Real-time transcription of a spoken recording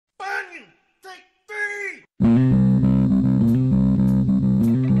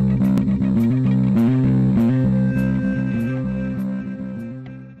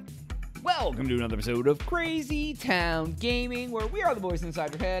episode of Crazy Town Gaming, where we are the boys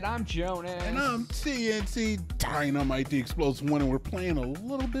inside your head. I'm Jonas. And I'm CNC Dinomight, the Explosive One, and we're playing a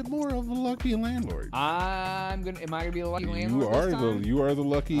little bit more of the Lucky Landlord. Am I gonna be the lucky landlord? You are the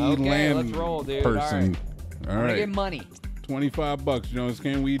lucky okay, let's roll, dude. person. All right. Get money. $25, Jonas.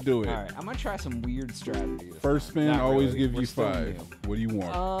 Can we do it? All right, I'm gonna try some weird strategy. First spin, Not always really. give We're you still 5. new. What do you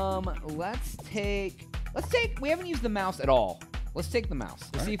want? Let's take. We haven't used the mouse at all. Let's take the mouse.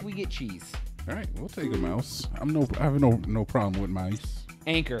 Let's see right. if we get cheese. All right, we'll take a mouse. I have no problem with mice.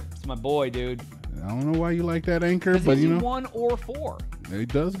 Anchor. It's my boy, dude. I don't know why you like that anchor, but you you know, 1 or 4. it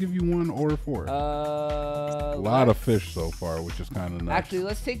does give you 1 or 4. A lot of fish so far, which is kind of nice. Actually,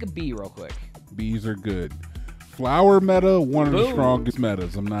 let's take a B real quick. Bees are good. Flower meta, one of the Boom. strongest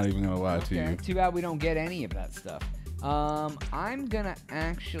metas. I'm not even gonna lie to you. Too bad we don't get any of that stuff. I'm gonna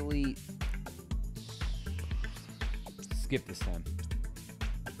actually skip this time.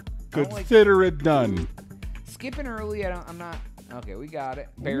 Consider it done. Skipping early. I'm not. Okay, we got it.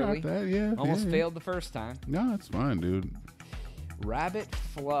 Barely. Got that, yeah. Almost failed the first time. No, it's fine, dude. Rabbit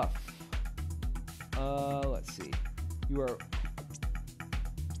fluff. Let's see. You are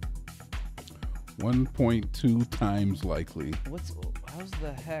 1.2 times likely. How's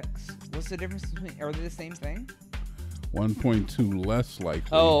the hex? What's the difference between? Are they the same thing? 1.2 less likely.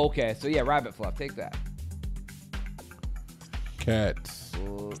 Oh, okay. So yeah, rabbit fluff. Take that. Cats.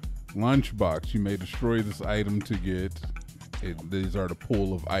 Lunchbox. You may destroy this item to get. These are the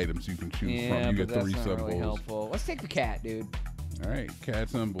pool of items you can choose from. You get 3 that's not symbols. really helpful. Let's take the cat, dude. All right, cat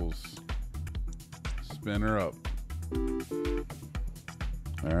symbols. Spin her up.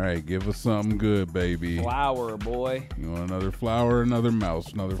 All right, give us something good, baby. Flower, boy. You want another flower, another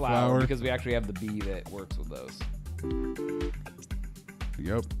mouse, another flower? Because we actually have the bee that works with those.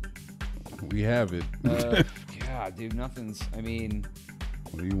 Yep. We have it. God, dude, nothing's. I mean,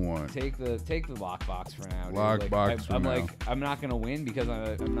 what do you want? take the lockbox for now. Dude. Lockbox for now. I'm not gonna win because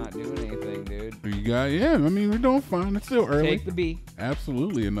I'm not doing anything, dude. You got? Yeah. I mean, we're doing fine. It's still early. Take the bee.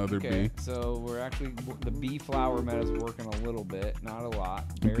 Absolutely, another Okay, bee. so we're actually the bee flower meta is working a little bit, not a lot.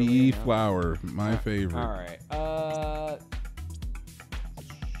 Barely Bee enough. flower, my favorite. All right.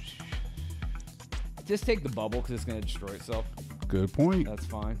 Just take the bubble because it's gonna destroy itself. Good point. That's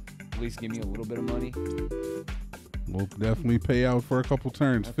fine. At least give me a little bit of money. We'll definitely pay out for a couple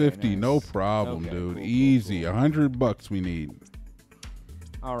turns. Okay, 50, nice. no problem, Okay, dude. cool, Easy. cool. $100 we need.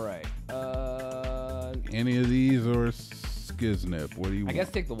 All right. Any of these or Skiznip? What do you want? I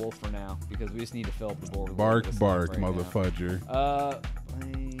guess take the wolf for now because we just need to fill up the board. With Bark, this bark, stuff right motherfudger.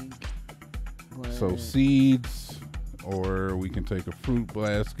 now. So seeds, or we can take a fruit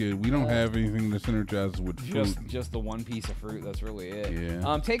basket. We don't have anything that synergizes with fruit. Just the one piece of fruit. That's really it.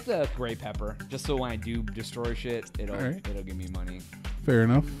 Yeah. Take the gray pepper, just so when I do destroy shit, it'll give me money. Fair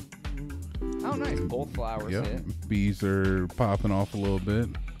enough. Oh, nice. Both flowers Yep. hit. Bees are popping off a little bit.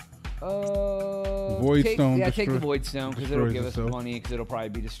 Void stone. Yeah, take the void stone because it'll give us itself. money because it'll probably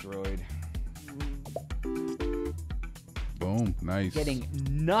be destroyed. Boom. Nice. Getting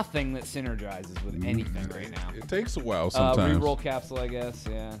nothing that synergizes with anything right now. It takes a while sometimes. Reroll capsule, I guess.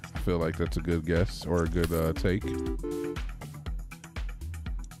 Yeah. I feel like that's a good guess or a good take.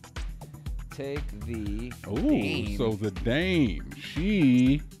 Take the Ooh, so the Dame,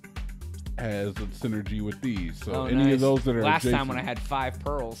 she has a synergy with these. So any nice. of those that are last adjacent, time when I had 5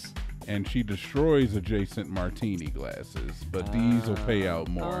 pearls. and she destroys adjacent martini glasses, but these will pay out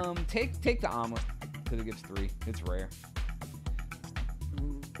more. Take the omelet because it gives 3. It's rare.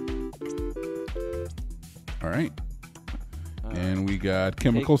 All right. And we got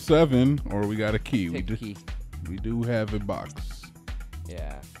Chemical 7, or we got a key. Take the key. We do have a box.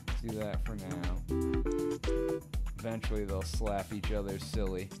 Yeah, let's do that for now. Eventually they'll slap each other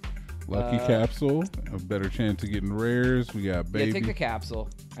silly. Lucky capsule, a better chance of getting rares. We got baby. Yeah, take the capsule.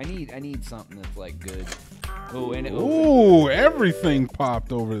 I need something that's like good. Oh, and it Ooh, everything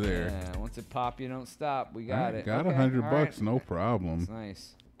popped over there. Yeah, once it pop, you don't stop. We got it. Got okay, $100, right. no problem. That's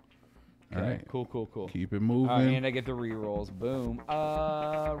nice. All right, Cool. keep it moving. And I get the rerolls. Boom.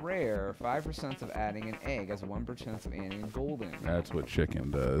 Rare. 5% of adding an egg has 1% of adding a golden. That's what chicken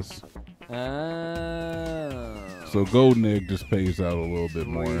does. Oh. So golden egg just pays out a little bit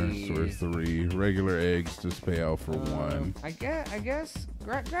more. 3. So it's 3. Regular eggs just pay out for 1. I guess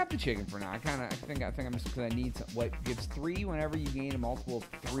grab the chicken for now. I think I'm just because I need some. What gives 3 whenever you gain a multiple of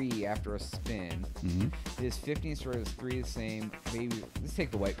 3 after a spin. It is 15 stories. It's 3 the same. Maybe let's take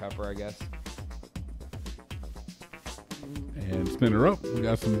the white pepper. I guess. And spin her up. We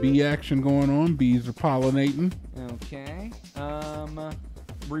got some bee action going on. Bees are pollinating. Okay.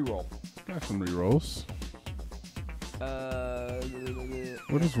 Reroll. Got some rerolls.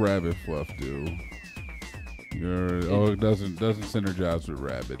 What does rabbit fluff do? It doesn't synergize with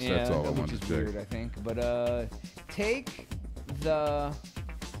rabbits. Yeah, that's all I which wanted is to check. weird, I think. But take the.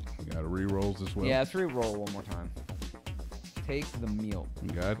 You got re-rolls as well. Yeah, let's re-roll one more time. Take the meal. We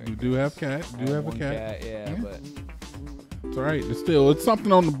do have cat. Do have a cat. Yeah, but it's all right. It's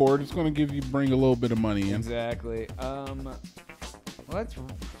something on the board. It's going to bring a little bit of money in. Exactly. Let's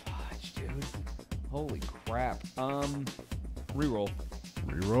fudge, dude. Holy crap. Re-roll.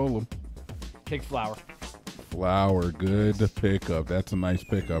 Re-roll them. Take flour. Flour, good pickup. That's a nice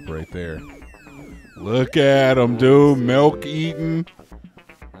pickup right there. Look at him, dude. Milk eating.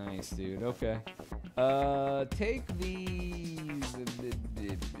 Nice, dude. Okay. Take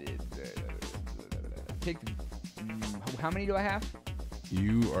how many do I have?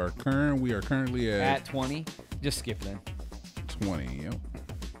 We are currently At 20. Just skip then. 20. Yep.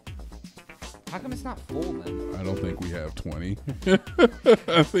 How come it's not full then? I don't think we have 20.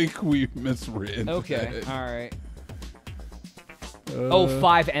 I think we miswritten. Okay. All right.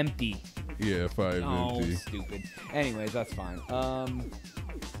 5 empty. Yeah, 5 empty. Stupid. Anyways, that's fine.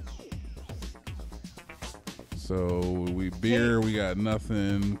 So we got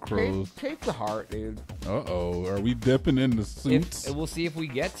nothing. Crows. Take the heart, dude. Uh-oh. Are we dipping in the suits? We'll see if we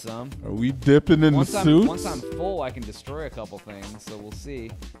get some. Are we dipping in the suits? Once I'm full, I can destroy a couple things, so we'll see.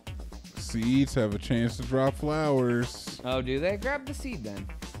 Seeds have a chance to drop flowers. Oh, do they? Grab the seed then.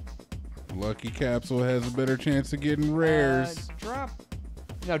 Lucky Capsule has a better chance of getting rares. Drop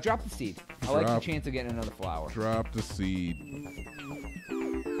the seed. I like the chance of getting another flower. Drop the seed.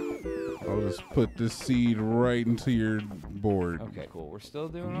 I'll just put this seed right into your board. Okay, cool. We're still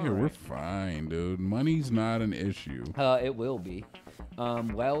doing all right. We're fine, dude. Money's not an issue. It will be.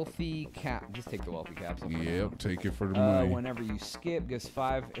 Wealthy cap. Just take the wealthy capsule. Yep, take it for the money. Whenever you skip, gives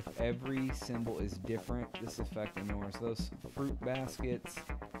 5 if every symbol is different. This effect ignores those fruit baskets.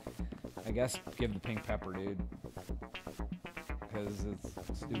 I guess give the pink pepper, dude. Because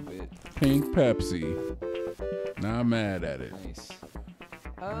it's stupid. Pink Pepsi. Not mad at it. Nice.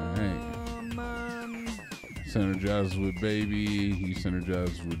 Synergizes with baby. He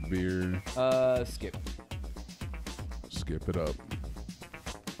synergizes with beer. Skip. Skip it up.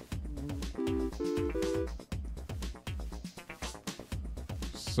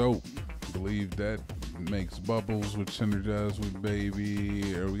 Soap. Believe that makes bubbles, which synergize with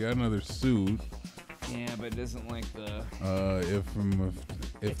baby. Or we got another suit. Yeah, but it doesn't like the.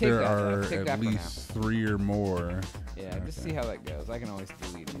 If there are at least 3 or more. Yeah, okay. Just see how that goes. I can always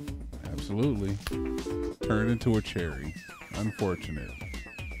delete them. Absolutely. Turn into a cherry. Unfortunate.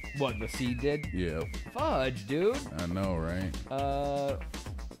 What, the seed did? Yep. Fudge, dude. I know, right?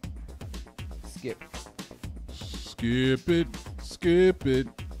 Skip. Skip it. Skip it.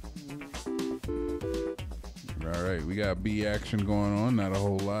 All right, we got bee action going on. Not a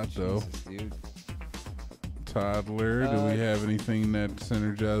whole lot, though. Jesus, dude. Toddler. Do we have anything that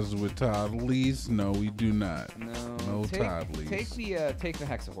synergizes with toddlies? No, we do not. No toddlies. Take the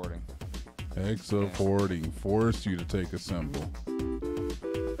hexa hoarding. Hexa hoarding. Force you to take a symbol.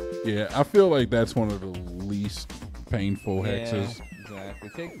 Yeah, I feel like that's one of the least painful hexes. Exactly.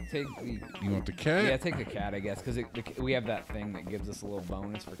 Take the. You want the cat? Yeah, take the cat, I guess, because we have that thing that gives us a little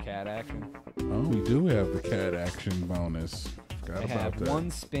bonus for cat action. Oh, we do have the cat action bonus. Forgot about that. One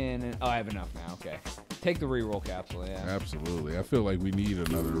spin. And, I have enough now. Okay. Take the reroll capsule. Yeah. Absolutely. I feel like we need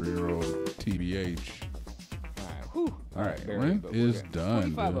another reroll. TBH. All right. Whew. All right. Rent is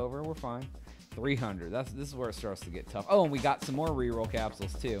done. 25 over. We're fine. 300. This is where it starts to get tough. Oh, and we got some more reroll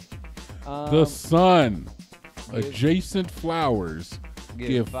capsules too. The sun. Adjacent flowers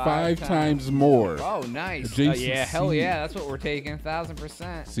give 5 times more. Oh, nice. Yeah, hell yeah. That's what we're taking.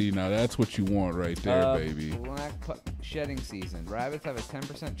 1,000%. See, now that's what you want right there, baby. Black shedding season. Rabbits have a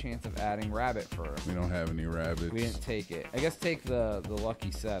 10% chance of adding rabbit fur. We don't have any rabbits. We didn't take it. I guess take the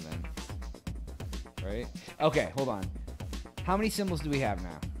lucky 7. Right? Okay, hold on. How many symbols do we have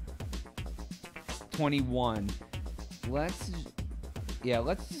now? 21. Let's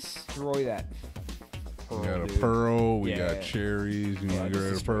destroy that. We got a pearl. We got cherries. You want to get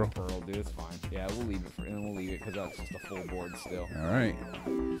rid of pearl? Pearl, dude. It's fine. Yeah, we'll leave it and we'll leave it because that's just a full board still. All right.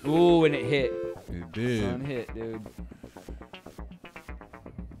 Ooh, and it hit. It did. Sun hit, dude.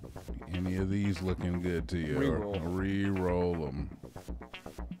 Any of these looking good to you? Re-roll them.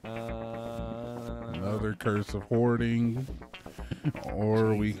 Another curse of hoarding.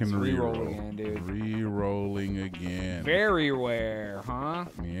 Or we can re-roll again, dude. Re-rolling again. Very rare, huh?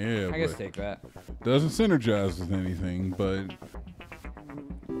 Yeah, I guess take that. Doesn't synergize with anything, but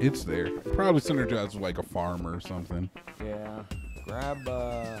it's there. Probably synergize with like a farmer or something. Yeah. Grab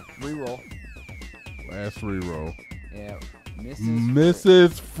re-roll. Last re-roll. Yeah.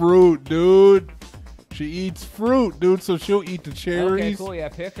 Mrs. Fruit, dude. She eats fruit, dude, so she'll eat the cherries. Okay, cool. Yeah,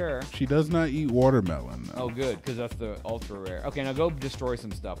 pick her. She does not eat watermelon, though. Oh, good, because that's the ultra rare. Okay, now go destroy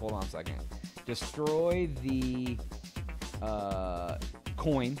some stuff. Hold on a second. Destroy the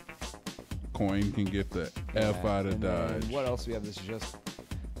coin. Coin can get the F out of Dodge. What else do we have? This is just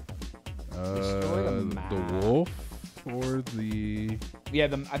the wolf or the... Yeah,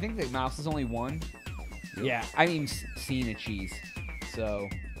 I think the mouse is only one. Yep. Yeah, I haven't even seen a cheese, so...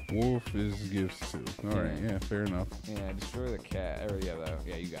 Wolf gives 2. All right, yeah, fair enough. Yeah, destroy the cat.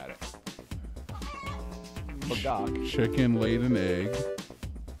 Yeah, you got it. Bagok. Chicken laid an egg.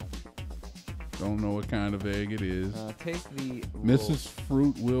 Don't know what kind of egg it is. Take the... Mrs.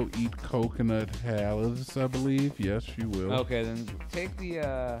 Fruit will eat coconut halves, I believe. Yes, she will. Okay, then take the...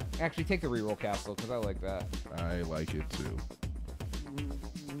 Actually, take the reroll capsule, because I like that. I like it, too.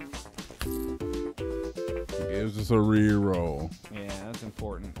 Gives us a reroll. Yeah, that's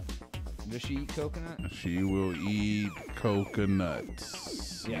important. Does she eat coconut? She will eat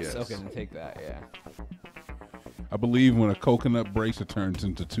coconuts. Yes. Okay, then take that, yeah. I believe when a coconut breaks, it turns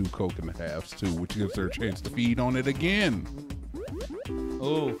into 2 coconut halves, too, which gives her a chance to feed on it again.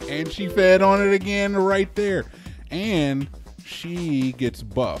 Oh. And she fed on it again right there. And she gets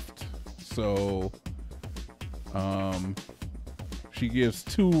buffed. So, she gives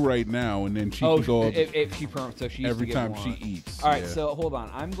 2 right now, and then she can go up if she so she every time 1. she eats. All right, so hold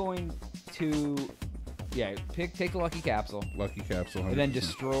on. I'm going to, take a lucky capsule. Lucky capsule. 100%. And then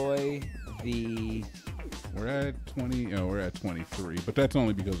destroy the... We're at 20. Oh, we're at 23, but that's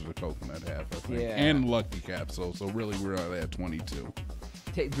only because of the coconut half, I think. Yeah. And lucky capsule. So really, we're at 22.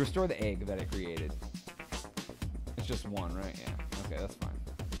 Restore the egg that it created. It's just 1, right? Yeah. Okay, that's fine.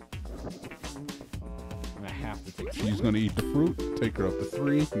 I have to take. She's gonna eat the fruit. Take her up to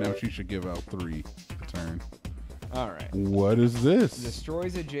 3. Now she should give out 3 a turn. All right. What is this?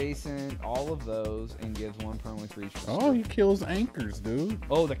 Destroys adjacent, all of those, and gives 1 permanently for each. Oh, he kills anchors, dude.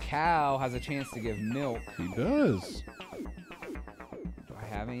 Oh, the cow has a chance to give milk. He does. Do I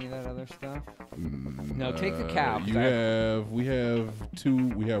have any of that other stuff? No, take the cow. We have 2.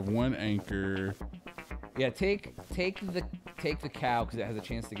 We have 1 anchor. Yeah, take the cow because it has a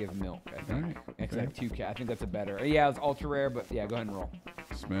chance to give milk. I think. Right. Because I have 2 cows. I think that's a better. Yeah, it's ultra rare, but yeah, go ahead and roll.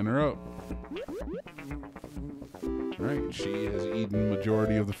 Spin her up. Right, she has eaten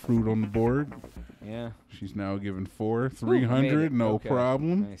majority of the fruit on the board. Yeah. She's now given 4. 300, no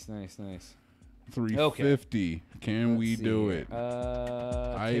problem. Nice. 350. Okay. Can we do it?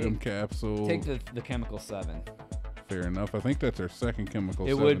 Item take, capsule. Take the chemical 7. Fair enough. I think that's our second chemical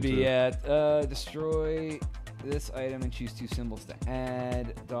 7. It would be, too. yeah. Destroy this item and choose 2 symbols to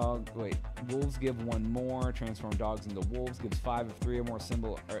add. Wolves give 1 more. Transform dogs into wolves gives 5 if 3 or more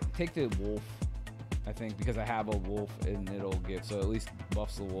symbol. Or take the wolf, I think, because I have a wolf and it'll give, so at least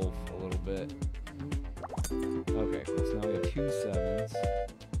buffs the wolf a little bit. Okay, cool. So now we have 2 7s.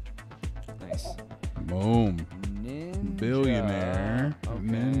 Nice. Boom. Ninja. Billionaire. Okay.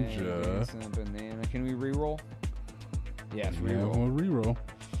 Ninja. Banana. Can we reroll? Yes, Yeah, reroll. we'll reroll.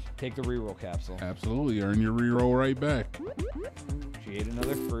 Take the reroll capsule. Absolutely. Earn your reroll right back. She ate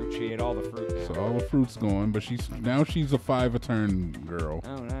another fruit. She ate all the fruit. So all the fruit's going, but she's a 5 a turn girl.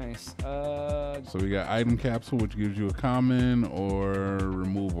 Oh, nice. So we got item capsule, which gives you a common, or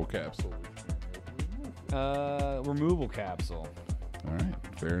removal capsule. Removal capsule. All right,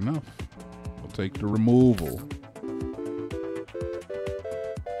 fair enough. We'll take the removal.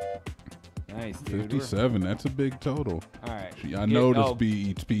 Nice, dude. 57. That's a big total. All right. I noticed B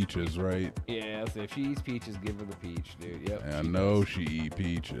eats peaches, right? Yeah. So if she eats peaches, give her the peach, dude. Yep. I know she eat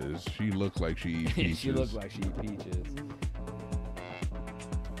peaches. She looks like she eat peaches. She looks like she eat peaches.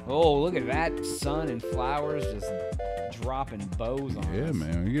 Oh, look at that sun and flowers just dropping bows on us. Yeah,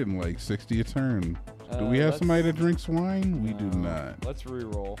 man. We're getting like 60 a turn. Do we have somebody that drinks wine? We do not. Let's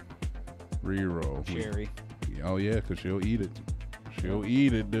reroll. Reroll. Cherry. Oh, yeah, because she'll eat it. She'll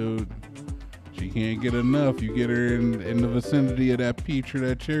eat it, dude. She can't get enough. You get her in the vicinity of that peach or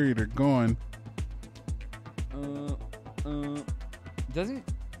that cherry, they're gone. Doesn't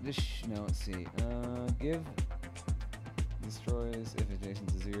this? No, let's see. Give destroys if adjacent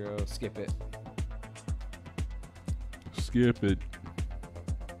to 0. Skip it. Skip it.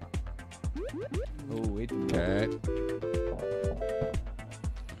 Oh, wait. Cat.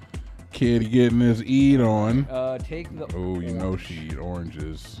 Kitty getting his eat on. Take the. Oh, you know she eat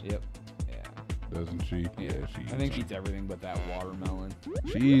oranges. Yep. Doesn't she? Yeah, she eats. I think she eats everything but that watermelon.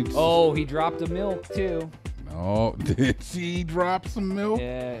 She eats. Oh, he dropped the milk too. No, did she drop some milk?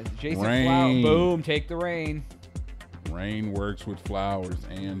 Yeah, Jason Rain. Flower. Boom, take the rain. Rain works with flowers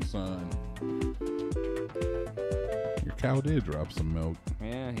and sun. cow did drop some milk.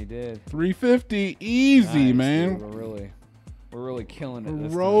 Yeah, he did. 350, easy, Nice, man. Dude, we're really killing it.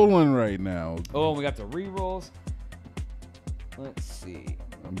 This Rolling time. right now. Oh, and we got the re-rolls. Let's see.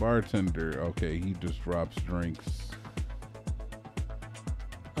 A bartender. Okay, he just drops drinks.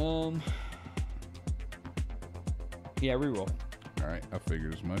 Yeah, re-roll. All right, I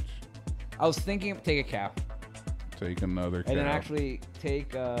figured as much. I was thinking take a cow. Take another cow. And then actually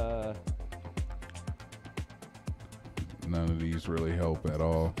take None of these really help at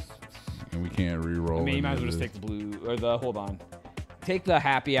all. And we can't re-roll. I mean, you might as well just take the blue or the. Hold on. Take the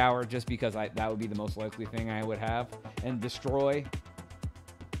happy hour just because that would be the most likely thing I would have. And destroy.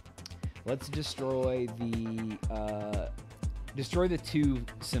 Let's destroy the destroy the 2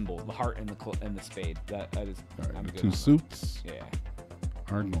 symbol, the heart and the spade. That is. All right, I'm the good 2 on suits. that. Yeah.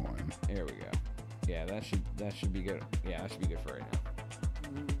 Are going. There we go. Yeah, that should be good. Yeah, that should be good for right now.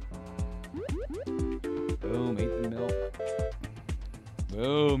 Boom, ate the milk.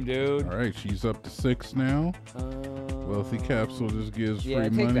 Boom, dude. All right, she's up to 6 now. Wealthy capsule just gives free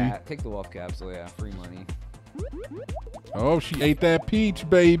money. Yeah, take that. Take the wealth capsule. Yeah, free money. Oh, she ate that peach,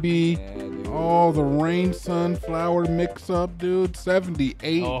 baby. Yeah, dude. Oh, the rain sunflower mix up, dude.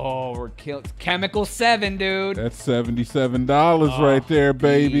 78. Oh, we're killing. Chemical 7, dude. That's $77 right there,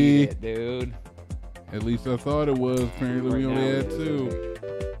 baby. Eat it, dude. At least I thought it was. Apparently, we only had 2.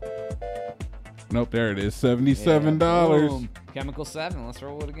 Nope, there it is. $77. Yeah, boom. Chemical 7. Let's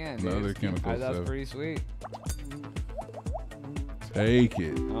roll it again. Another chemical 7. That's pretty sweet. Take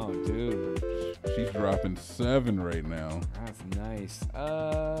it. Oh, dude. She's dropping 7 right now. That's nice.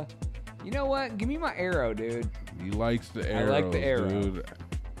 You know what? Give me my arrow, dude. He likes the arrows, I like the arrow. dude.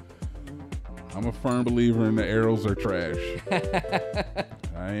 I'm a firm believer in the arrows are trash.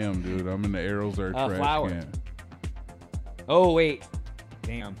 I am, dude. I'm in the arrows are trash flower. can. Oh, wait.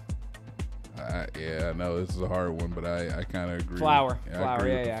 Damn. Yeah, I know this is a hard one, but I kind of agree. Flower. Yeah, Flower, I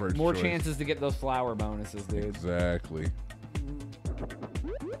agree with yeah. the first More choice. chances to get those flower bonuses, dude. Exactly.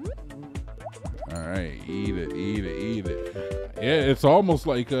 All right, eat it, eat it, eat it. Yeah, it's almost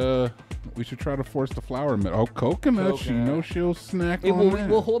like we should try to force the flour mill. Oh, coconut. You know she'll snack on that.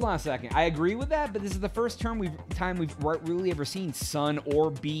 Well, hold on a second. I agree with that, but this is the first time we've really ever seen sun or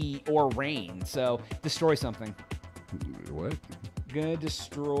bee or rain. So destroy something. What? Gonna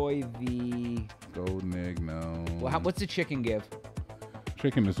destroy the golden egg. No. Well, what's the chicken give?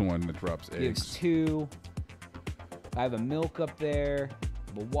 Chicken is the one that drops eggs. Gives 2. I have a milk up there.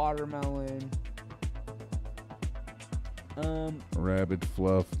 A watermelon. Rabbit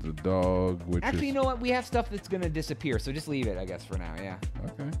Fluff, the dog, which actually, you know what? We have stuff that's gonna disappear, so just leave it, I guess, for now. Yeah.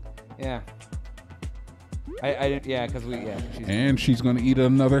 Okay. Yeah. I didn't. Yeah, because we. Yeah. She's gonna eat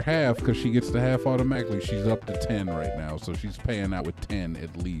another half because she gets the half automatically. She's up to 10 right now, so she's paying out with 10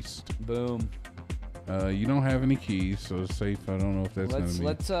 at least. Boom. You don't have any keys, so it's safe. I don't know if that's gonna be.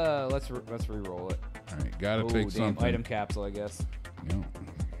 Let's re-roll it. All right, gotta take something. Item capsule, I guess. Yep.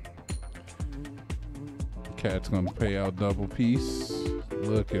 Cat's gonna pay out double piece.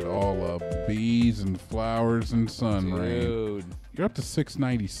 Look at all the bees and flowers and sun rain. You're up to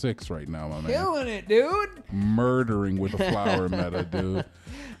 696 right now, my man. Killing it, dude. Murdering with a flower meta, dude.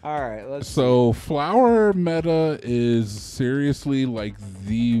 All right, let's. So flower meta is seriously like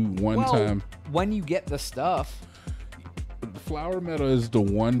the one time when you get the stuff. Flower meta is the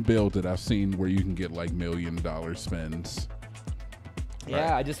one build that I've seen where you can get like $1 million spends.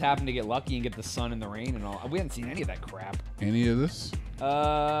 Yeah, right. I just happened to get lucky and get the sun and the rain and all. We haven't seen any of that crap. Any of this?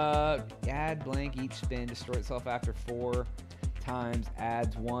 Add blank each spin, destroy itself after 4 times,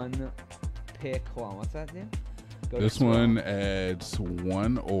 adds 1 pick. Hold on, what's that, dude? This one adds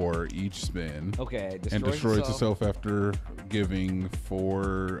 1 ore each spin. Okay, and destroys itself after giving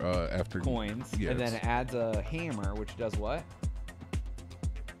 4 after coins. Yes. And then it adds a hammer, which does what?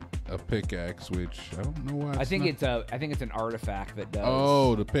 A pickaxe, which I don't know why. I think it's an artifact that does.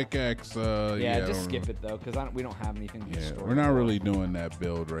 Oh, the pickaxe. Yeah, just skip it though, because we don't have anything to destroy. We're not really doing that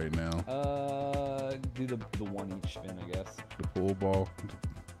build right now. Do the 1 each spin, I guess. The pool ball.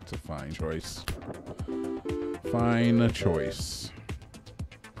 It's a fine choice. Fine choice.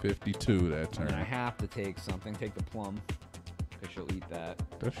 52 that turn. And I have to take something. Take the plum, because she'll eat that.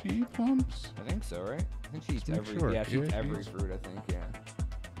 Does she eat plums? I think so, right? I think she eats every. Yeah, she eats every fruit. I think. Yeah.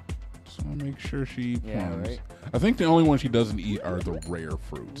 Just want to make sure she eats plums. Yeah, right. I think the only one she doesn't eat are the rare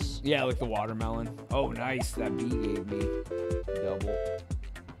fruits. Yeah, like the watermelon. Oh, nice. That bee gave me double.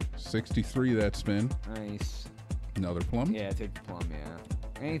 63 that spin. Nice. Another plum? Yeah, take the plum, yeah.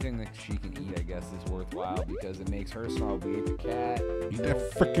 Anything that she can eat, I guess, is worthwhile because it makes her smile. We ate the cat. Eat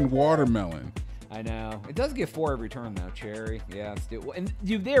that freaking watermelon. I know. It does get 4 every turn, though. Cherry. Yeah, let's do it. And,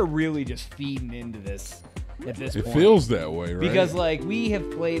 dude, they're really just feeding into this. at this It point. feels that way, right? Because like we have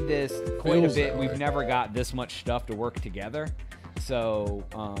played this quite a Feels bit. that We've way. never got this much stuff to work together. So,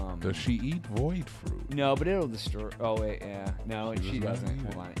 Does she eat void fruit? no, but it'll destroy. Oh wait, yeah, no, She she does not doesn't.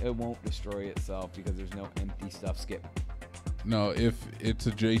 eat Hold on, it won't destroy itself because there's no empty stuff. Skip. No, if it's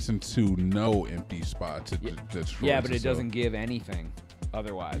adjacent to no empty spots, it destroys Yeah, but it itself. doesn't give anything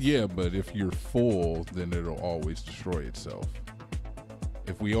otherwise. Yeah, but if you're full, then it'll always destroy itself.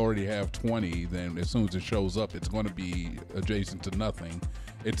 If we already have 20, then as soon as it shows up, it's going to be adjacent to nothing.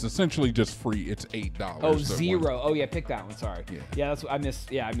 It's essentially just free. It's $8. Oh, so zero. Oh yeah, pick that one. Sorry. Yeah. Yeah, that's what I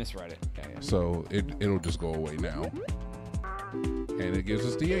missed. Yeah, I misread it. Yeah, yeah. So it'll just go away now, and it gives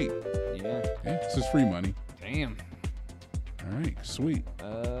us the 8. Yeah. Yeah, this is free money. Damn. All right, sweet.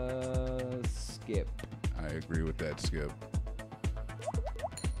 Skip. I agree with that, Skip.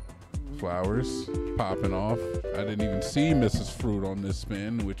 Flowers popping off. I didn't even see Mrs. Fruit on this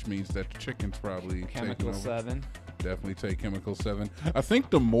spin, which means that the chicken's probably taking Chemical over. 7. Definitely take Chemical 7. I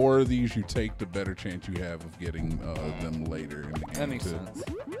think the more of these you take, the better chance you have of getting them later in the game. That makes too. sense.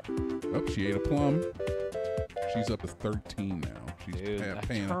 Oh, she ate a plum. She's up to 13 now. She's Dude, a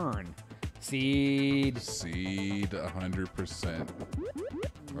paying turn. Seed. Seed 100%.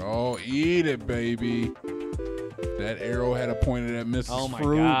 Oh, eat it, baby. That arrow had a pointed at Mrs. Oh my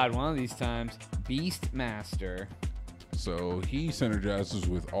Fruit. god, one of these times. Beast Master. So he synergizes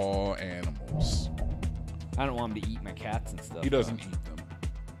with all animals. I don't want him to eat my cats and stuff. He doesn't though. eat them.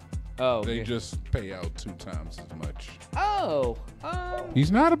 Oh, They good. just pay out 2 times as much. Oh,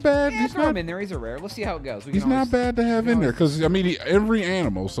 He's not a bad. yeah, he's throw not. him in there. He's a rare. Let's see how it goes. We He's can not always- bad to have we in can there because I mean every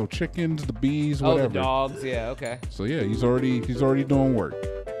animal. So chickens, the bees, Oh, whatever. the dogs. Yeah, okay. So yeah, he's already doing work.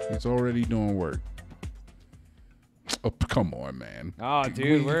 He's already doing work. Oh, come on, man. Oh,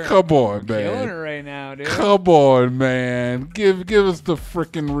 dude, we're come on, killing it man. right now, dude. Come on, man. Give us the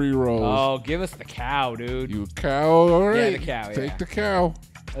freaking rerolls. Oh, give us the cow, dude. You cow, all right. the cow, Take yeah. the cow.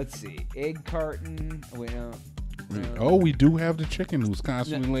 Let's see. Egg carton. Wait, no. Oh, we do have the chicken who's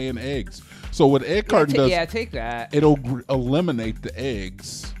constantly laying eggs. So what egg carton does? Yeah, take that. It'll eliminate the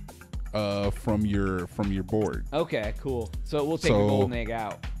eggs from your board. Okay, cool. So we'll take the So- golden egg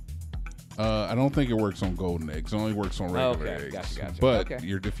out. I don't think it works on golden eggs. It only works on regular Okay, eggs. gotcha. But Okay.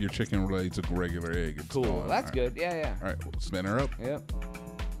 if your chicken lays a regular egg, it's Cool. gone. That's All right. good. Yeah, yeah. All right, we'll spin her up. Yep.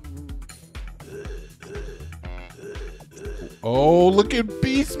 Oh, look at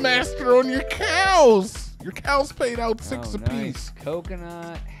Beastmaster on your cows. Your cows paid out 6 Oh, apiece. nice.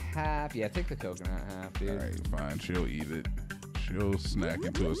 Coconut half. Yeah, take the coconut half, dude. All right, fine. She'll eat it. She'll snack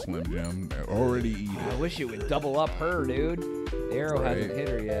into a Slim Jim. Already eat I it. wish it would double up her, dude. The arrow Right. hasn't hit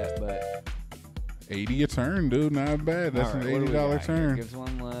her yet, but 80 a turn, dude. Not bad. That's all right, an what do we $80 got here? turn. Gives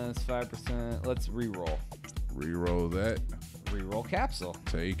one less, 5%. Let's re-roll. Reroll that. Re-roll capsule.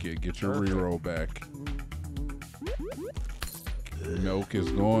 Take it. Get your Perfect. reroll back. Milk is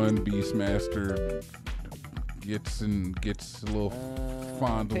going. Beastmaster gets a little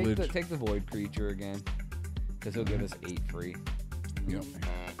fondlage. Take the void creature again, because he'll give us 8 free. Yep.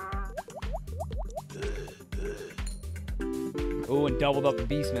 Oh, and doubled up the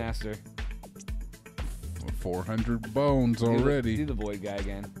Beastmaster. 400 bones already. Do the void guy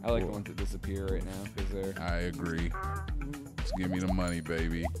again. I like the ones that disappear right now because they're. I agree. Just give me the money,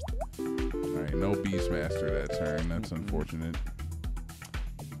 baby. All right, no Beastmaster that turn. That's unfortunate.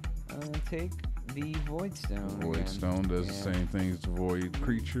 Take the void stone. Void again. Stone does Yeah. the same thing as the Void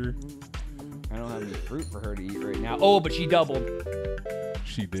Creature. I don't have any fruit for her to eat right now. Oh, but she doubled.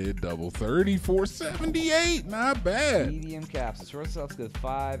 She did double 3478. Not bad. Medium capsule. Source itself goes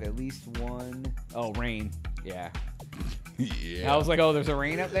 5, at least 1. Oh, rain. Yeah. Yeah. I was like, oh, there's a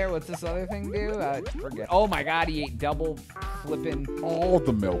rain up there. What's this other thing do? I forget. Oh my God, he ate double flipping. All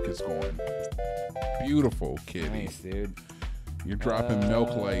the milk is going. Beautiful, kitty. Nice, dude. You're dropping milk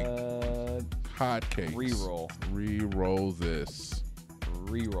like hotcakes. Reroll. Reroll this.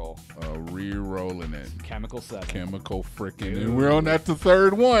 Reroll. Re-rolling it. Chemical 7. Chemical frickin'. Dude. And we're on that the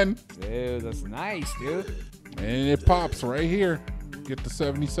third one. Dude, that's nice, dude. And it pops right here. Get the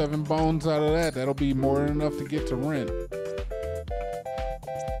 77 bones out of that. That'll be more than enough to get to rent.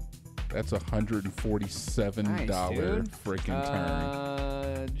 That's $147 Nice, dude. freaking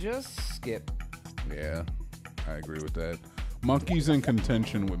turn. Just skip. Yeah, I agree with that. Monkey's in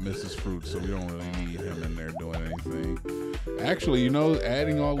contention with Mrs. Fruit, so we don't really need him in there doing anything. Actually,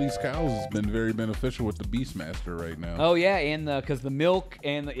 adding all these cows has been very beneficial with the Beastmaster right now. Oh yeah, and because the milk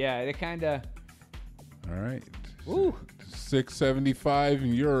and it kind of. All right. Ooh. 675,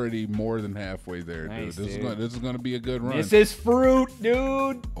 and you're already more than halfway there, Nice, dude. dude. This is gonna be a good run. This is fruit,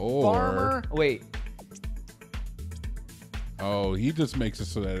 dude. Or- Farmer. Wait. Oh, he just makes it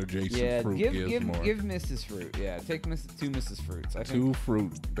so that adjacent fruit gives more. Give Mrs. Fruit. Yeah, take two Mrs. Fruits. I think. 2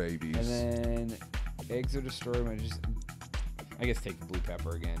 fruit babies. And then eggs are destroyed. I guess take the blue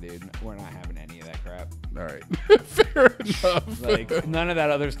pepper again, dude. We're not having any of that crap. All right. Fair enough. Like, none of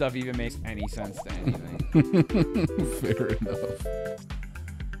that other stuff even makes any sense to anything. Fair enough.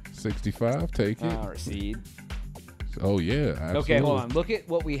 65, take it. Recede. Oh, yeah. Absolutely. Okay, hold on. Look at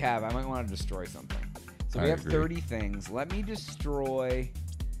what we have. I might want to destroy something. So we have 30 things. Let me destroy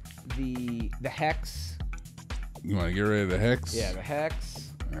the hex. You want to get rid of the hex? Yeah, the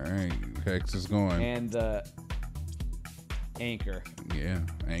hex. All right. Hex is going. And the anchor. Yeah,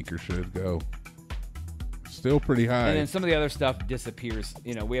 anchor should go. Still pretty high. And then some of the other stuff disappears.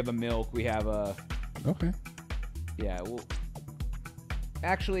 You know, we have a milk. We have a... Okay. Yeah, well...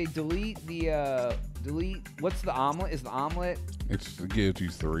 Actually, delete the... delete... What's the omelet? Is the omelet... It gives you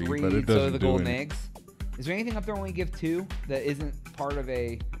 3, but it doesn't the do golden anything. eggs? Is there anything up there when we give 2 that isn't part of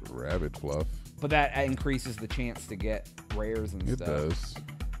a... Rabbit fluff. But that increases the chance to get rares and stuff. It does.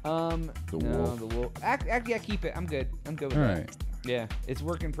 The wolf. Yeah, keep it. I'm good. I'm good with All that. right. Yeah, it's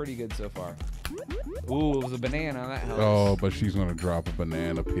working pretty good so far. Ooh, it was a banana. That helps. Oh, but she's going to drop a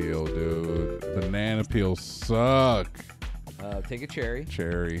banana peel, dude. Banana peels suck. Take a cherry.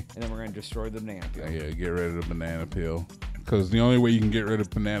 Cherry. And then we're going to destroy the banana peel. Yeah, get rid of the banana peel. Because the only way you can get rid of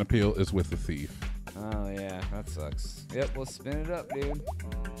banana peel is with the thief. Oh, yeah. That sucks. Yep, let's spin it up, dude.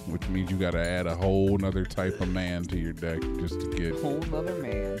 Which means you got to add a whole nother type of man to your deck just to get... Whole nother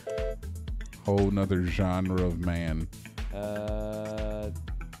man. Whole nother genre of man.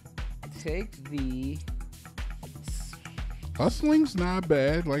 Take the... Hustling's not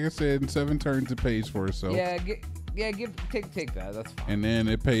bad. Like I said, in 7 turns it pays for itself. Yeah, take that. That's fine. And then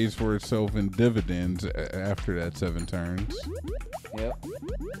it pays for itself in dividends after that 7 turns. Yep.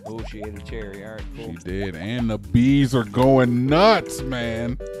 Oh, she ate a cherry. All right, cool. She did. And the bees are going nuts,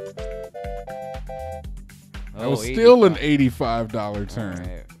 man. That was still an $85 turn. All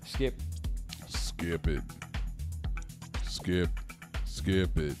right. Skip. Skip it.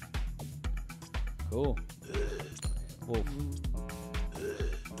 Skip it. Cool. Wolf.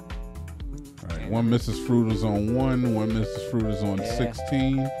 All right, one Mrs. Fruit is on 1. One Mrs. Fruit is on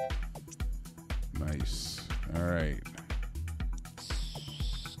 16. Nice. All right.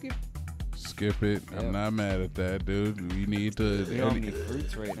 Skip it. Yep. I'm not mad at that, dude. We need to... We don't need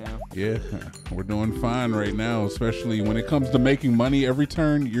fruits right now. Yeah, we're doing fine right now, especially when it comes to making money. Every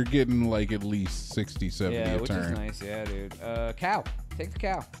turn, you're getting like at least 60, 70 a turn. Which is nice. Yeah, dude. Cow. Take the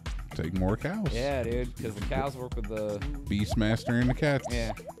cow. Take more cows. Yeah, dude, because the cows work with the... Beastmaster and the cats.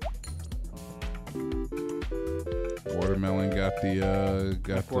 Yeah. Watermelon got the...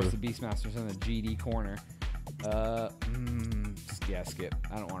 of course, the Beastmaster's in the GD corner. Yeah, skip.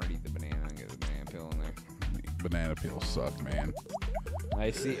 I don't want her to eat the banana and get the banana peel in there. Banana peels suck, man.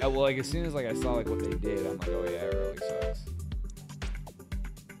 I see. Well, like as soon as I saw like what they did, I'm like, oh yeah, it really sucks.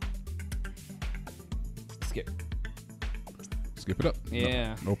 Skip. Skip it up.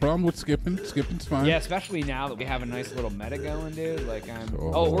 Yeah. No problem with skipping. Skipping's fine. Yeah, especially now that we have a nice little meta going, dude. Like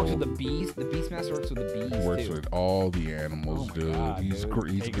Oh, it works with the bees. The Beastmaster works with the bees. Works with all the animals, dude. God, He's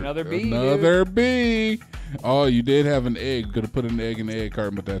Take another bee. Another bee. Oh, you did have an egg. Could have put an egg in the egg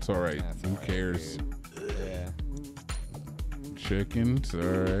carton, but that's all right. That's Who all right, cares? Dude. Yeah. Chickens, all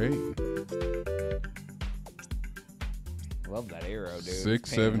right. Love that arrow, dude.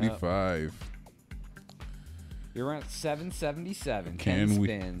 675. You're at 777.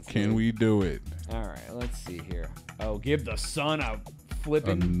 Can we do it? All right, let's see here. Oh, give the sun a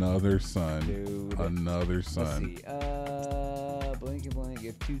flipping. Another sun. Dude. Another sun. Let's see. Blank and blank.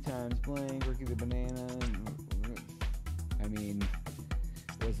 Give 2 times blank. Rookie the banana. I mean,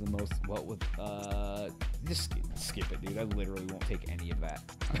 what's the most? What with? Just skip it, dude. I literally won't take any of that.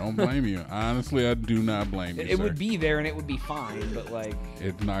 I don't blame you. Honestly, I do not blame you. It would be there and it would be fine, but like,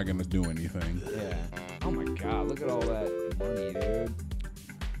 it's not gonna do anything. Yeah. Oh my God! Look at all that money, dude.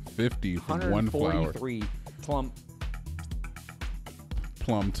 50 from 1 flower. 143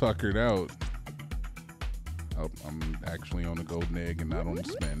 Plum tuckered out. Oh, I'm actually on the golden egg and not on the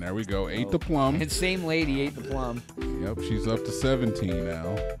spin. There we go. Ate the plum. And same lady ate the plum. Yep, she's up to 17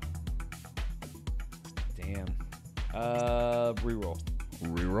 now. Damn. Reroll.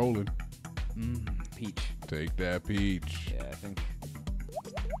 Rerolling. Peach. Take that peach. Yeah, I think.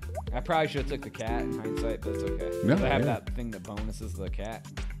 I probably should have took the cat in hindsight, but it's okay. No, I have that thing that bonuses the cat.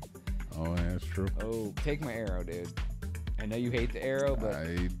 Oh, yeah, that's true. Oh, take my arrow, dude. I know you hate the arrow, but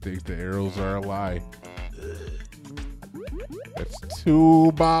I think the arrows are a lie. That's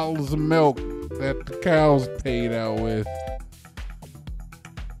 2 bottles of milk that the cows paid out with.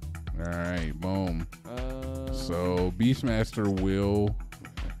 All right, boom. So Beastmaster will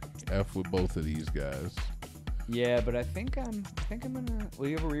F with both of these guys. Yeah, but I think I'm gonna. Will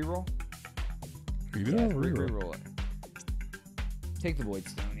you have a reroll? You do have a reroll. Reroll it. Take the Void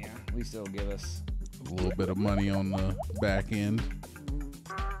Stone. Yeah, at least it'll give us A little bit of money on the back end.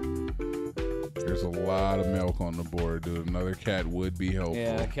 There's a lot of milk on the board, dude. Another cat would be helpful.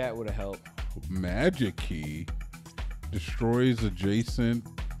 Yeah, a cat would have helped. Magic Key destroys adjacent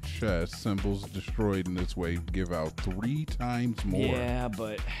chest symbols destroyed in this way. Give out 3 times more. Yeah,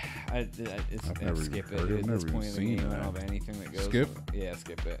 but I've never skip even heard it. of it. At Never this even point in the seen game, I that. don't have anything that goes. Skip? with it. Yeah,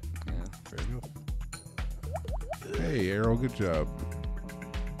 skip it. Yeah. There you go. Hey, Arrow, good job.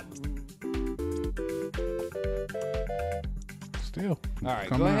 Still. All right,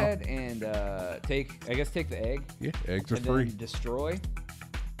 come go out. ahead and take the egg. Yeah, eggs are and free. Then destroy.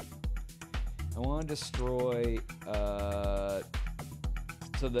 I want to destroy.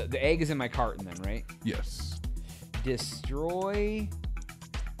 So the egg is in my carton then, right? Yes. Destroy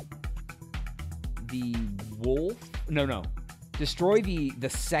the wolf. No. Destroy the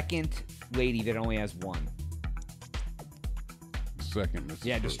second lady that only has 1. Second, Mrs.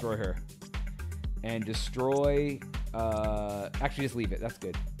 Yeah, Fruit. destroy her. And destroy. Actually, just leave it. That's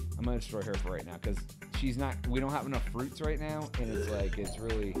good. I'm gonna destroy her for right now because she's not. We don't have enough fruits right now, and it's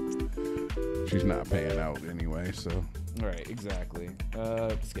really. She's not paying out anyway, so. All right, exactly.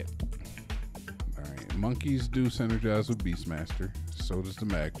 Skip. All right. Monkeys do synergize with Beastmaster. So does the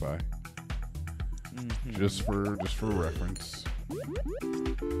magpie. Mm-hmm. Just for reference.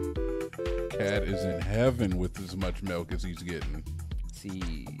 Cat is in heaven with as much milk as he's getting.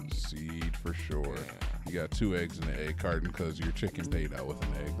 Seed for sure. Yeah. You got 2 eggs in the egg carton because your chicken paid out with an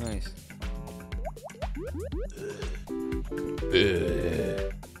egg. Nice.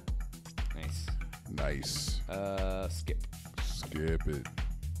 Nice. Nice. Skip. Skip it.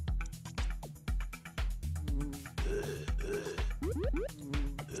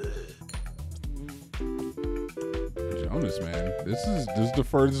 Jonas, man, this is the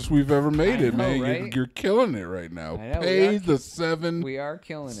furthest we've ever made I it, know, man. right? You're killing it right now. I know, Pay the 7. We are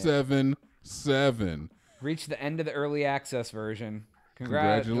killing it. 7. Reach the end of the early access version.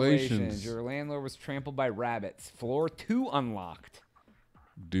 Congratulations. Your landlord was trampled by rabbits. Floor 2 unlocked.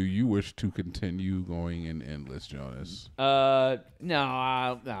 Do you wish to continue going in endless, Jonas? No.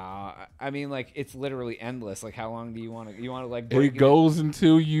 I mean, like, it's literally endless. Like, how long do you want to? You want to like? break It goes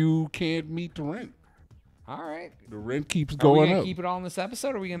until you can't meet the rent. All right. The rent keeps Are we going gonna up. keep it all in this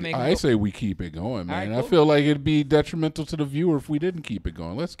episode, or are we gonna make? I say we keep it going, man. All right, I cool. feel like it'd be detrimental to the viewer if we didn't keep it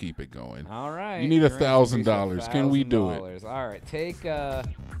going. Let's keep it going. All right. You need Your rent increased to $1,000. Can we do it? $1,000. All right. Take.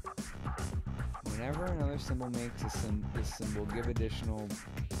 Whenever another symbol makes this symbol give additional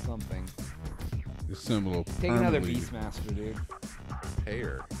something. The symbol will Take another permanently Beastmaster, dude.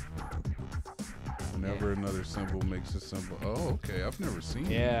 pair. Whenever another symbol makes a symbol. Oh, okay. I've never seen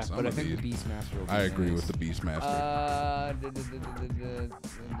Yeah, some but I of think these. the Beastmaster will be I agree nice. with the Beastmaster.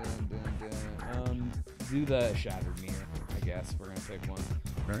 Do the Shattered Mirror, I guess. We're going to pick one.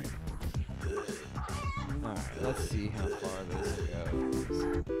 All right. All right, let's see how far this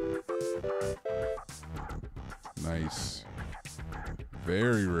goes. Nice.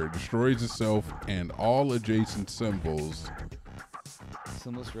 Very rare. Destroys itself and all adjacent symbols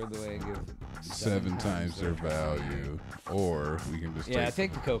Symbols read the way I give 7 times their value. Or we can just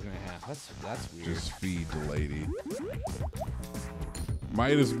take the coconut half. That's weird. just feed the lady.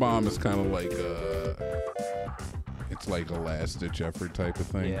 Midas Bomb is kind of like it's like a last ditch effort type of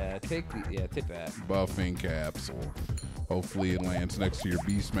thing. Yeah, take that. Buffing capsule. Hopefully it lands next to your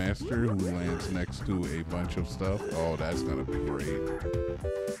Beastmaster, who lands next to a bunch of stuff. Oh, that's gonna be great.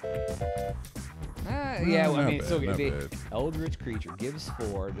 Yeah, well, I Not mean, it's still bad, gonna be not bad. Eldritch creature gives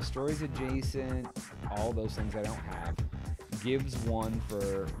 4, destroys adjacent, all those things I don't have. Gives 1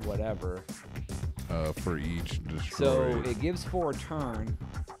 for whatever. For each destroy. So it gives 4 a turn,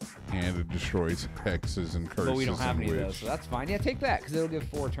 And it destroys hexes and curses. but we don't have and any of those, witch. so that's fine. Yeah, take that because it'll give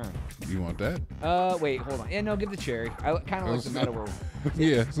 4 a turn. You want that? Wait, hold on. Yeah, no, give the cherry. I kind of like the meta where.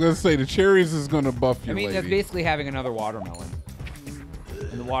 Yeah, I was gonna say the cherries is gonna buff I your mean, lady. that's basically having another watermelon,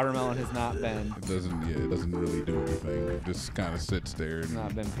 and the watermelon has not been It doesn't. Yeah, it doesn't really do anything. It just kind of sits there and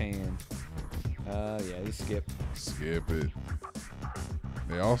not been paying. Yeah, just skip. skip it.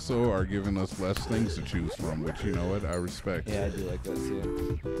 They also are giving us less things to choose from, which you know what I respect. Yeah, I do like that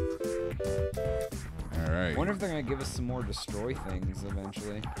too. All right. I wonder if they're gonna give us some more destroy things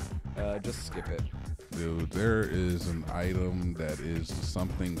eventually. Just skip it. Dude, there is an item that is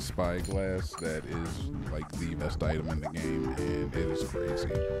something spyglass that is like the best item in the game, and it is crazy.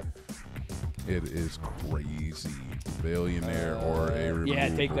 It is crazy. Billionaire or a removal.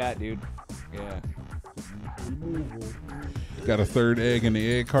 Yeah, take that, dude. Yeah. Got a third egg in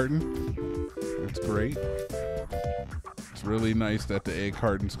the egg carton. That's great. It's really nice that the egg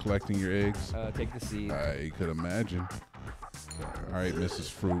carton's collecting your eggs. Take the seed. I could imagine. All right, Mrs.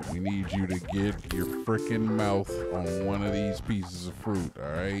 Fruit, we need you to get your freaking mouth on one of these pieces of fruit.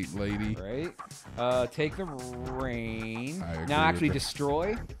 All right, lady? Right. Take the rain. Now agree actually with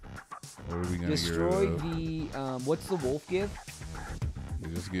destroy. What are we going to Destroy get rid the, what's the wolf give?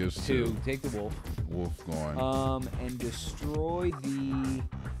 It just gives 2. Take the wolf. Wolf gone. And destroy the,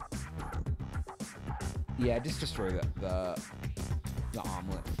 yeah, just destroy the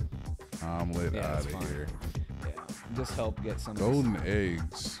omelet. Omelet Yeah, out that's of fine. here. Yeah. Just help get some Golden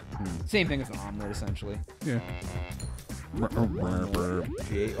eggs. Same thing as an omelet, essentially. Yeah.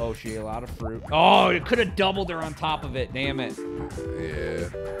 She ate a lot of fruit. Oh, it could have doubled her on top of it. Damn it. Yeah.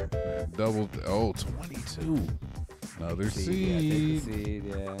 Doubled. Oh, 22. Another seed. Yeah, take the seed,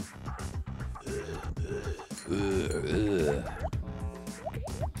 yeah.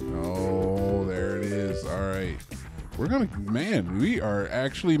 Oh, there it is. All right. We're going to, man, we are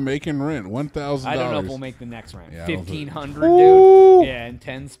actually making rent. $1,000. I don't know if we'll make the next round. Yeah, 1,500, dude. Yeah, and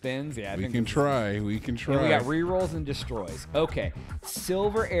 10 spins. Yeah, I we think can try. We can try. And we got rerolls and destroys. Okay.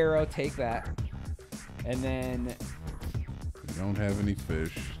 Silver arrow, take that. And then. We don't have any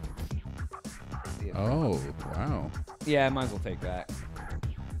fish. Oh, wow. Yeah, I might as well take that.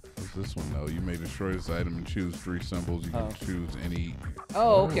 What's this one, though? You may destroy this item and choose 3 symbols. You can choose any.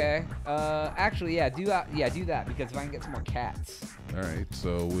 Oh, okay. Actually, yeah, do that. Yeah, do that because if I can get some more cats. All right,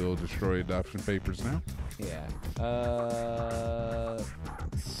 so we'll destroy adoption papers now. Yeah.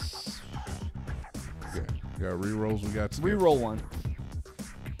 Yeah. We got rerolls. We got skip. Reroll one.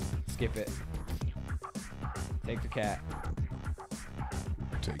 Skip it. Take the cat.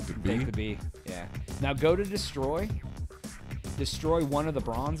 Take the B. Take the B. Yeah. Now go to destroy. Destroy one of the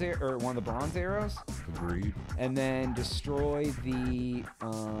bronze arrows. Agreed. And then destroy the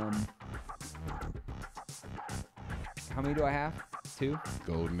how many do I have? 2?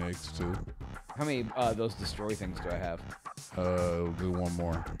 Golden eggs 2. How many those destroy things do I have? Do one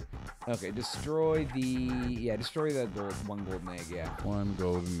more. Okay, destroy the one golden egg, yeah. 1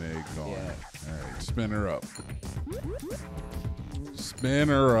 golden egg gone. Yeah. All right, spin her up. Spin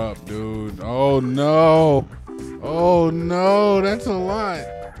her up, dude. Oh no. Oh no, that's a lot.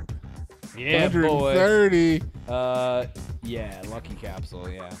 Yeah, 130. boy. Yeah, lucky capsule,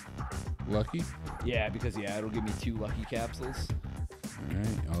 yeah. Lucky? Yeah, because it'll give me 2 lucky capsules. All right.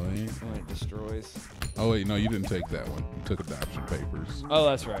 Oh, yeah. When it destroys. Oh wait, no, you didn't take that one. You took adoption papers. Oh,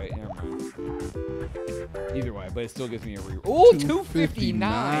 that's right. Never mind. Either way, but it still gives me a reroll. Oh,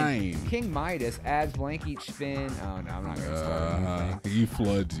 259. King Midas adds blank each spin. Oh no, I'm not gonna start anything. He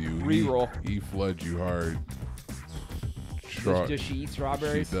floods you. Reroll. He floods you hard. Does she eat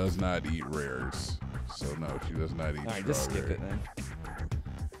strawberries? She does not eat rares. So no, she does not eat strawberries. Alright, just skip it then.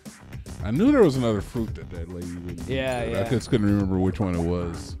 I knew there was another fruit that lady didn't eat. Yeah. I just couldn't remember which one it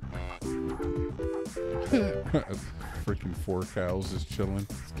was. Freaking 4 cows just chilling.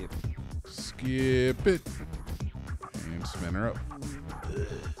 Skip. Skip it. And spin her up.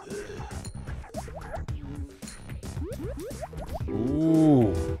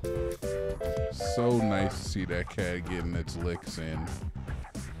 Ooh. So nice to see that cat getting its licks in.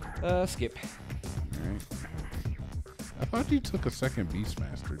 Skip. Alright. I thought you took a second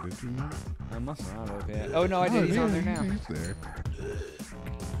Beastmaster, did you not? I must not have, yeah. Oh, no, I did. He's on there now. He's there.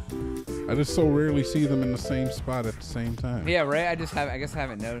 I just so rarely see them in the same spot at the same time. Yeah, right? I guess I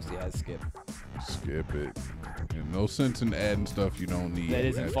haven't noticed. Yeah, skip. Skip it. And no sense in adding stuff you don't need. That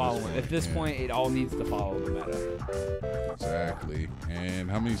isn't following. At this point, it all needs to follow the meta. Exactly.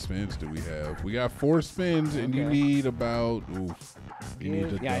 And how many spins do we have? We got 4 spins, and you need about. Oof. You need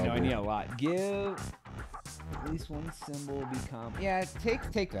to yeah, double. I know. I need a lot. Give at least 1 symbol become. Yeah,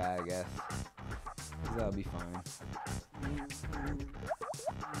 take that, I guess. 'Cause that'll be fine.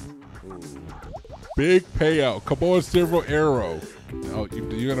 Ooh. Big payout. Come on, Silver Arrow. Oh,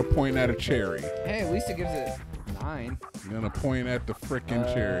 you're gonna point at a cherry. Hey, at least it gives it 9. You're gonna point at the frickin'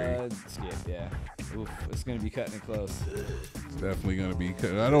 cherry. Skip, yeah. Oof, it's gonna be cutting it close. It's definitely gonna be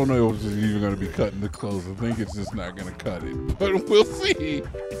cut. I don't know if it's even gonna be cutting it close. I think it's just not gonna cut it, but we'll see.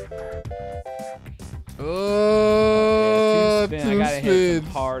 Oh, yeah, 2 spin. I gotta hit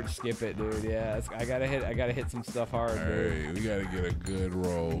some hard. Skip it, dude. Yeah, I gotta hit some stuff hard. All dude. right, we gotta get a good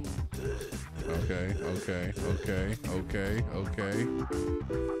roll. Okay.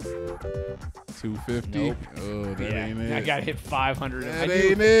 250. Nope. Oh, that ain't it. I gotta hit 500. That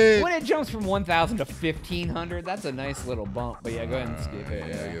ain't it. When it jumps from 1,000 to 1,500, that's a nice little bump. But yeah, go ahead and skip it.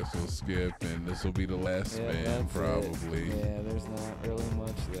 Yeah, I guess we'll skip, and this will be the last spin, probably. Yeah, there's not really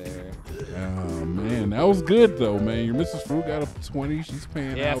much there. Oh man, that was good though, man. Your Mrs. Fruit got a 20. She's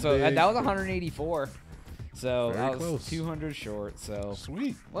paying Yeah, out so big. that was 184. So Very that was close. 200 short. So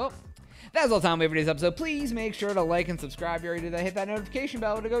Sweet. well, that's all the time we have for today's episode. Please make sure to like and subscribe. You already did that. Hit that notification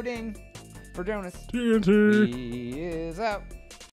bell to go ding. For Jonas, TNT. he is out.